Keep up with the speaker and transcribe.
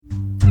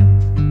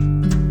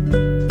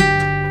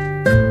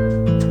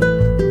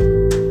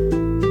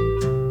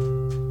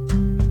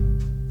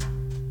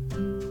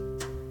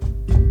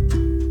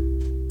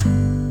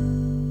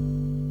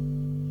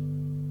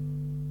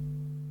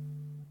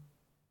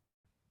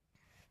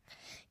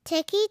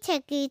Ticky,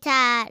 ticky,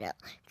 tattle,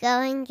 go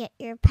and get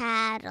your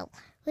paddle.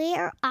 We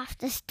are off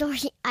to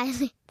Story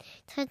Island.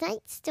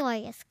 Tonight's story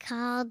is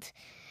called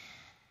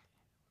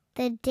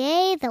The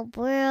Day the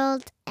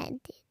World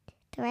Ended.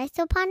 Thrice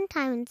upon a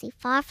time in the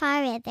far,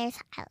 far away, there's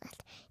an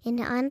island. And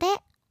on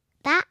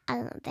that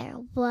island there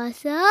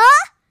was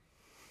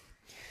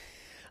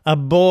a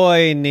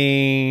boy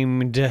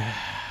named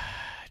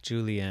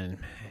Julian.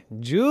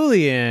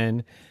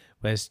 Julian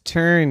was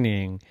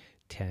turning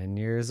 10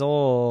 years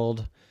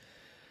old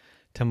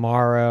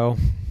tomorrow.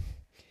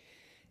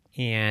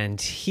 And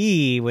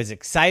he was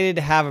excited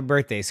to have a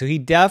birthday. So he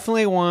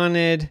definitely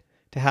wanted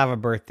to have a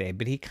birthday,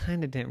 but he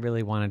kind of didn't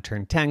really want to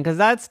turn 10 because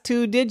that's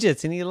 2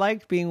 digits and he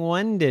liked being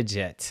 1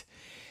 digit.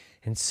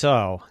 And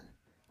so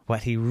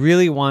what he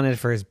really wanted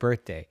for his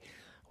birthday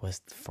was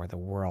for the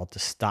world to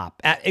stop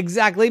at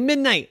exactly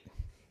midnight.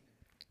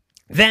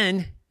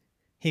 Then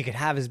he could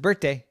have his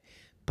birthday,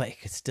 but he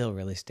could still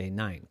really stay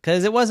 9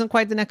 because it wasn't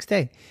quite the next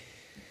day.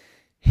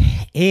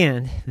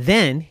 And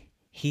then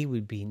he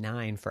would be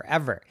 9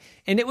 forever.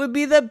 And it would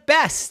be the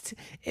best.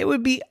 It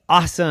would be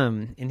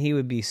awesome. And he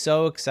would be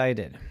so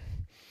excited.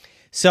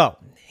 So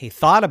he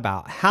thought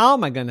about, how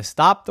am I going to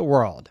stop the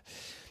world?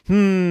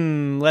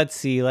 Let's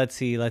see.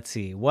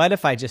 What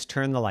if I just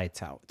turn the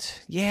lights out?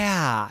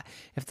 Yeah.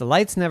 If the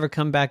lights never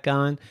come back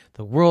on,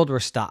 the world will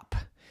stop.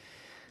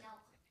 No.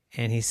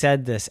 And he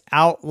said this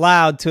out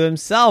loud to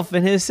himself.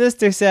 And his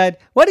sister said,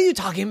 what are you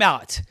talking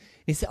about?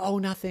 He said, oh,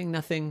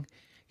 nothing.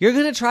 You're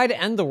going to try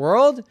to end the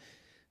world?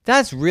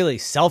 That's really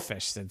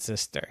selfish, said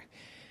sister.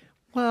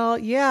 Well,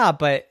 yeah,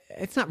 but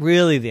it's not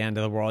really the end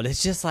of the world.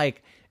 It's just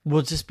like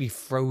we'll just be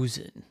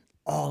frozen,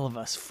 all of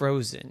us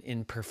frozen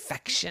in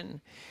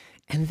perfection.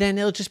 And then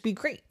it'll just be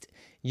great.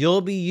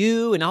 You'll be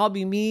you and I'll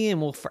be me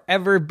and we'll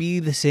forever be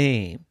the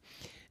same.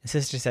 And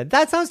sister said,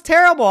 that sounds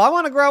terrible. I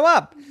want to grow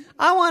up.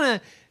 I want to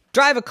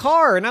drive a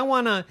car and I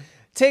want to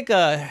take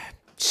a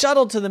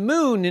shuttle to the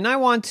moon and I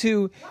want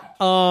to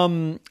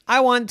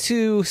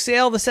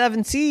sail the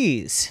 7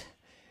 seas.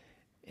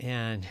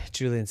 And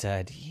Julian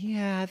said,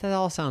 yeah, that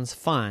all sounds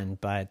fun,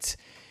 but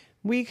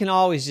we can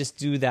always just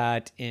do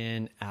that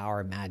in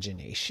our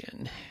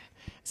imagination.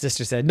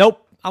 Sister said,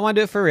 nope, I want to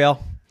do it for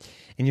real.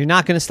 And you're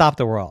not going to stop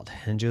the world.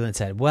 And Julian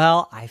said,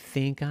 well, I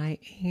think I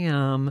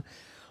am.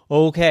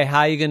 Okay,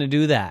 how are you going to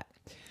do that?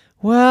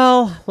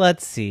 Well,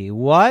 let's see.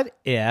 What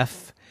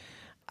if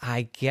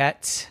I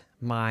get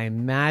my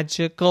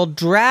magical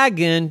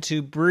dragon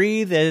to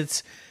breathe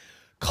its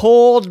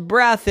cold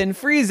breath and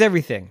freeze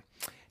everything?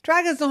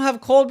 Dragons don't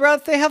have cold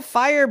breath. They have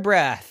fire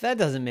breath. That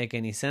doesn't make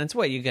any sense.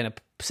 What, you going to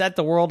set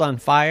the world on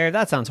fire?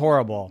 That sounds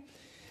horrible.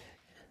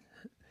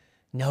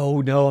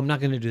 No, I'm not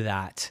going to do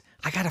that.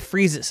 I got to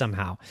freeze it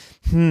somehow.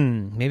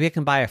 Maybe I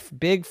can buy a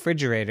big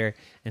refrigerator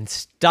and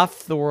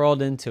stuff the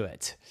world into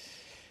it,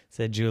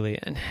 said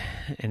Julian.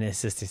 And his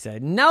sister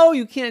said, no,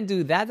 you can't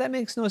do that. That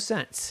makes no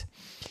sense.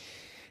 And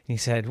he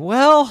said,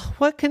 well,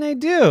 what can I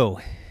do?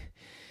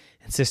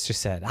 And sister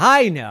said,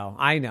 I know.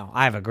 I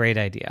have a great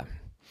idea.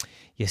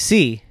 You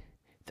see,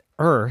 the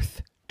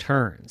earth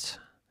turns.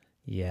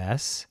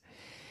 Yes.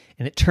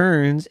 And it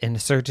turns in a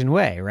certain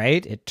way,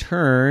 right? It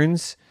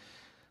turns,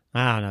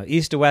 I don't know,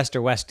 east to west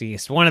or west to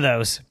east. One of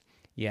those.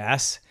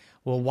 Yes.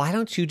 Well, why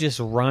don't you just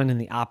run in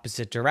the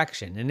opposite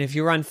direction? And if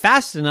you run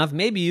fast enough,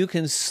 maybe you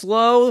can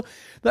slow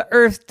the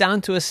earth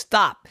down to a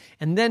stop.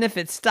 And then if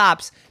it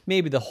stops,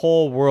 maybe the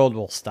whole world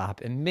will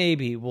stop. And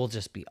maybe we'll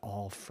just be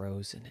all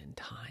frozen in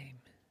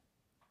time.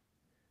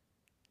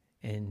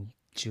 And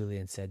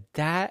Julian said,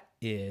 that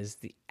is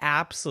the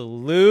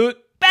absolute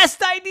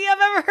best idea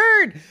I've ever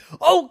heard.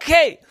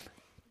 Okay,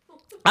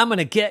 I'm going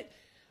to get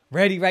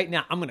ready right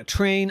now. I'm going to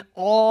train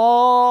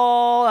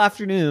all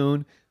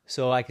afternoon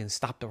so I can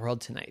stop the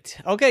world tonight.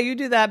 Okay, you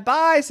do that.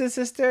 Bye,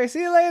 sister.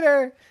 See you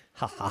later.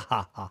 Ha, ha,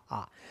 ha, ha,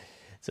 ha.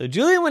 So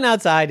Julian went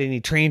outside and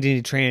he trained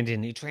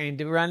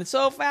to run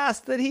so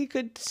fast that he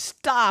could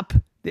stop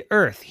the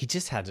earth. He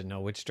just had to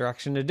know which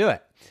direction to do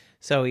it.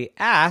 So he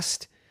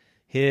asked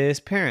his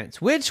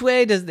parents, which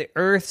way does the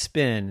earth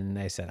spin? And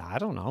they said, I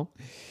don't know.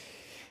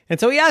 And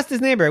so he asked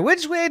his neighbor,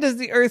 which way does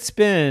the earth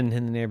spin?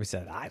 And the neighbor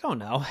said, I don't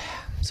know.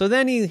 So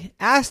then he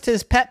asked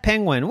his pet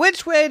penguin,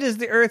 which way does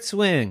the earth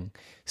spin?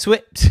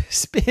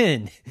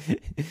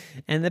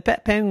 And the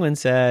pet penguin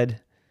said,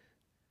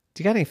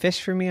 do you got any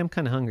fish for me? I'm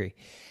kind of hungry.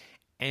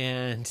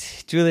 And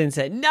Julian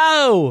said,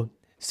 no.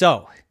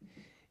 So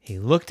he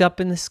looked up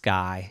in the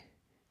sky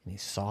and he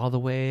saw the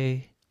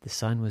way the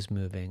sun was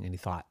moving. And he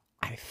thought,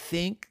 I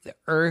think the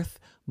earth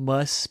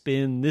must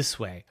spin this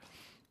way.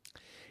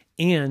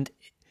 And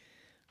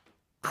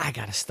I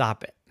got to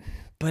stop it.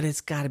 But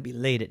it's got to be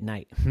late at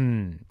night.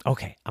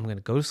 Okay, I'm going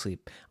to go to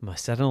sleep. I'm going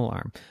to set an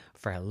alarm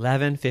for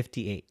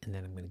 11:58. And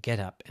then I'm going to get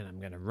up and I'm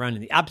going to run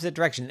in the opposite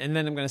direction. And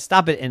then I'm going to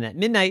stop it. And at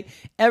midnight,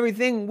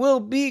 everything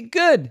will be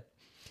good.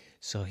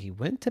 So he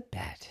went to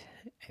bed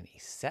and he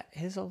set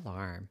his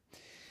alarm.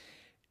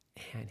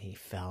 And he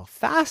fell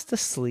fast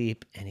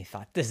asleep and he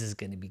thought, this is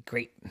going to be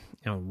great.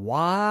 And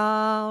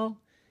while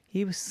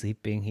He was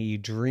sleeping. He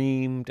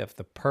dreamed of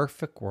the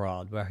perfect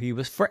world where he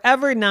was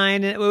forever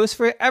 9 and it was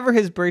forever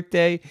his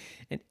birthday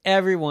and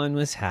everyone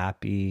was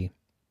happy.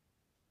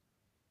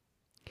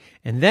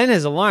 And then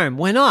his alarm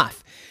went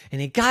off and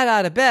he got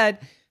out of bed.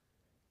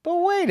 But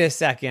wait a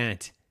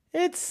second.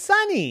 It's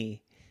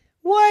sunny.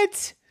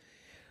 What?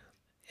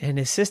 And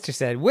his sister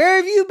said, where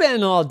have you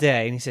been all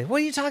day? And he said, what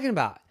are you talking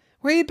about?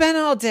 Where you been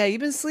all day? You've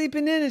been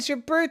sleeping in. It's your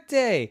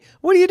birthday.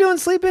 What are you doing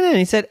sleeping in?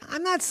 He said,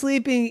 I'm not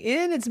sleeping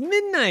in. It's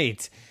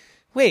midnight.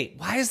 Wait,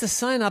 why is the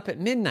sun up at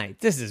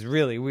midnight? This is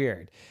really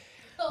weird.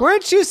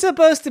 Weren't you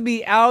supposed to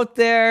be out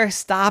there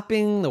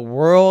stopping the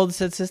world,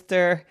 said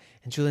sister.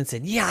 And Julian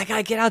said, yeah, I got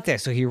to get out there.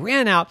 So he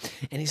ran out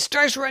and he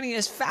starts running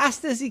as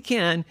fast as he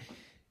can.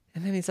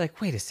 And then he's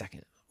like, wait a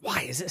second.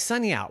 Why is it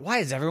sunny out? Why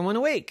is everyone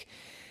awake?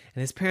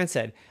 And his parents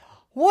said,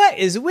 what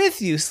is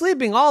with you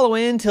sleeping all the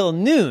way until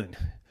noon?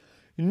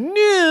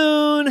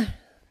 Noon.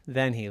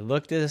 Then he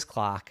looked at his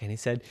clock and he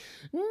said,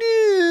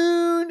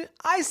 noon.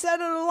 I set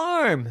an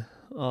alarm.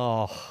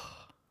 Oh,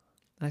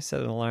 I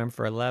set an alarm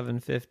for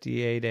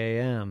 11:58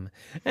 a.m.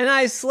 And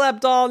I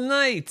slept all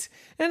night.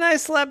 And I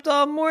slept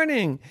all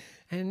morning.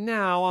 And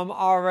now I'm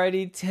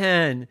already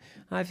 10.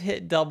 I've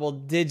hit double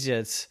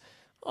digits.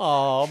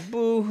 Oh,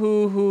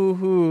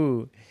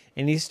 boo-hoo-hoo-hoo.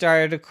 And he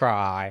started to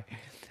cry.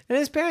 And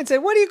his parents said,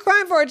 what are you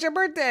crying for? It's your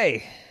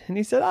birthday. And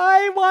he said,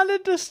 I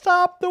wanted to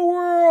stop the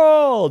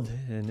world.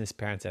 And his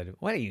parents said,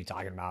 what are you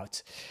talking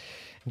about?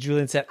 And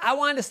Julian said, I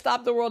wanted to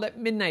stop the world at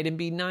midnight and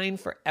be 9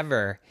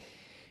 forever.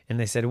 And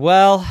they said,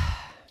 well,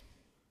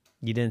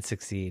 you didn't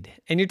succeed.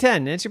 And you're 10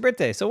 and it's your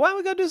birthday. So why don't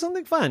we go do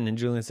something fun? And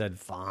Julian said,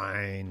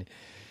 fine.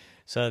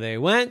 So they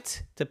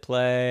went to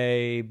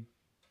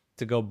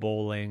go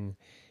bowling.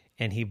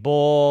 And he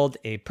bowled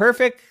a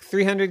perfect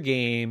 300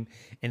 game.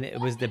 And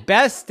it was the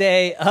best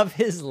day of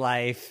his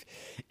life.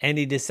 And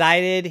he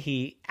decided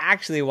he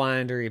actually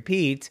wanted to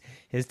repeat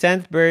his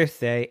 10th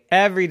birthday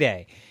every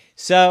day.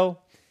 So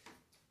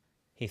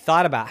he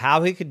thought about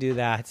how he could do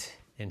that.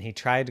 And he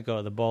tried to go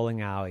to the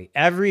bowling alley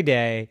every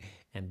day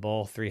and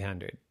bowl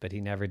 300. But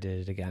he never did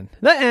it again.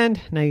 The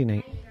end. Night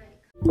night.